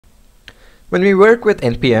When we work with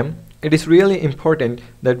NPM, it is really important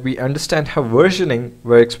that we understand how versioning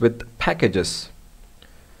works with packages.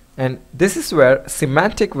 And this is where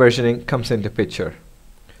semantic versioning comes into picture.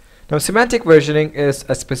 Now, semantic versioning is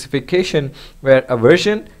a specification where a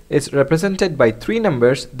version is represented by three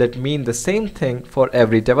numbers that mean the same thing for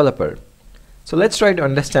every developer. So let's try to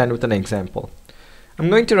understand with an example. I'm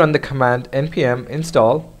going to run the command npm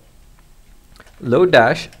install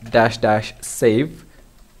 --save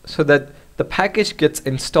so that the package gets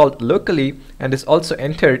installed locally and is also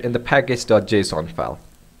entered in the package.json file.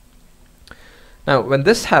 Now, when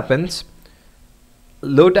this happens,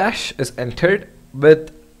 --, is entered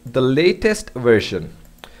with the latest version.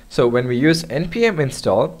 So when we use npm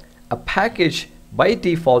install, a package by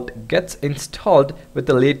default gets installed with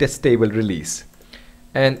the latest stable release.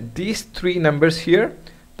 And these three numbers here,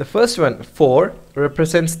 the first one 4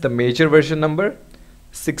 represents the major version number,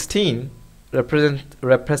 16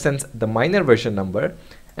 represents the minor version number,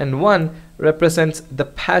 and 1 represents the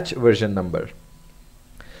patch version number.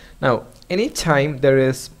 Now, anytime there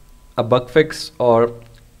is a bug fix or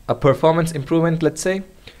a performance improvement, let's say,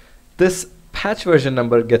 this patch version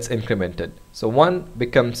number gets incremented. So 1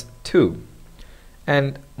 becomes 2.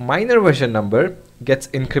 And minor version number gets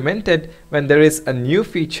incremented when there is a new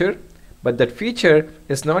feature, but that feature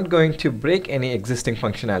is not going to break any existing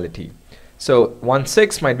functionality. So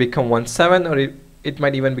 1.6 might become 1.7, or it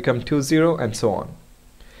might even become 2.0, and so on.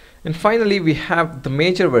 And finally, we have the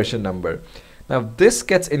major version number. Now, this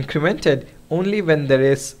gets incremented only when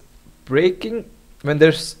there's a break in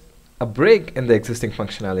the existing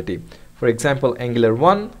functionality. For example, Angular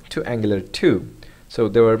 1 to Angular 2. So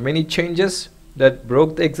there were many changes that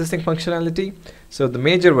broke the existing functionality, so the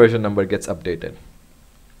major version number gets updated.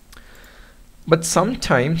 But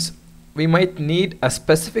sometimes we might need a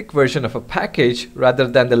specific version of a package rather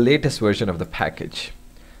than the latest version of the package.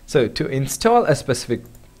 So to install a specific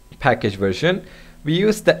package version, we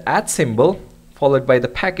use the @ symbol followed by the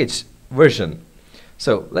package version.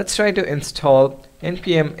 So let's try to install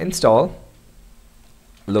npm install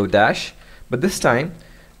 --, but this time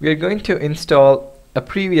we are going to install a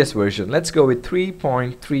previous version. Let's go with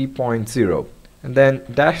 3.3.0 and then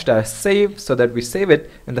 --save so that we save it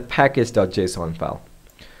in the package.json file.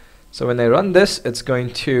 So when I run this, it's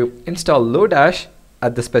going to install --,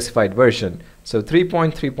 at the specified version, so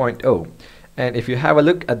 3.3.0. And if you have a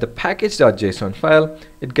look at the package.json file,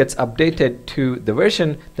 it gets updated to the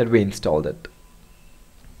version that we installed it.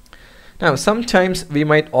 Now, sometimes we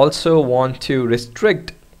might also want to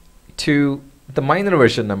restrict to the minor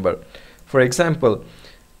version number. For example,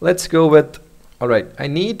 let's go with, alright, I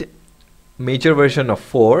need major version of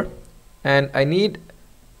 4 and I need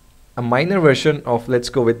a minor version of, let's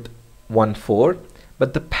go with 1.4,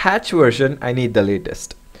 but the patch version, I need the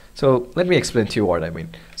latest. So let me explain to you what I mean.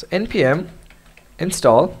 So npm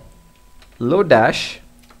install --,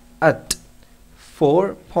 at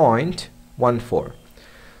 4.14.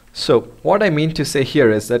 So what I mean to say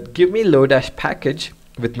here is that give me --, package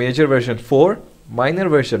with major version 4, minor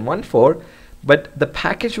version 1.4, but the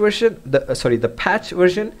package version, the patch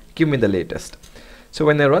version, give me the latest. So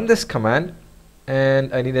when I run this command,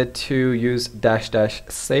 and I needed to use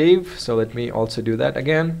 --save, so let me also do that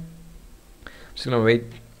again. I'm just gonna wait.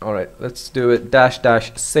 All right, let's do it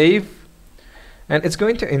 --save, and it's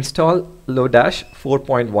going to install --,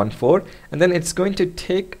 4.14, and then it's going to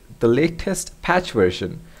take the latest patch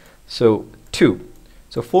version, so 2.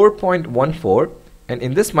 So 4.14, and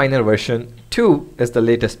in this minor version, 2 is the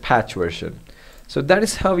latest patch version. So that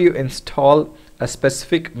is how you install a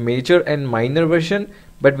specific major and minor version,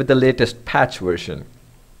 but with the latest patch version.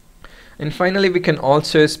 And finally, we can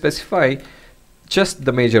also specify just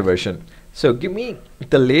the major version. So give me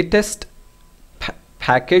the latest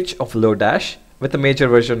package of --, with the major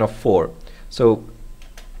version of 4. So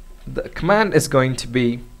the command is going to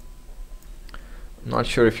be, I'm not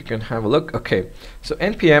sure if you can have a look. Okay, so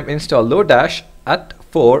npm install --, at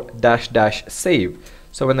 4-save.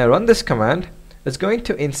 So when I run this command, it's going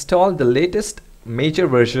to install the latest major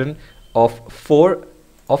version of 4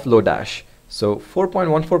 of --. So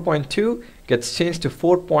 4.14.2 gets changed to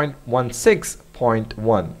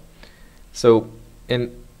 4.16.1. So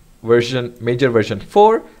in major version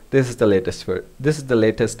 4, this is the latest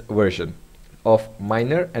version of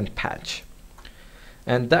minor and patch.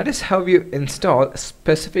 And that is how you install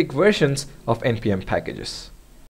specific versions of npm packages.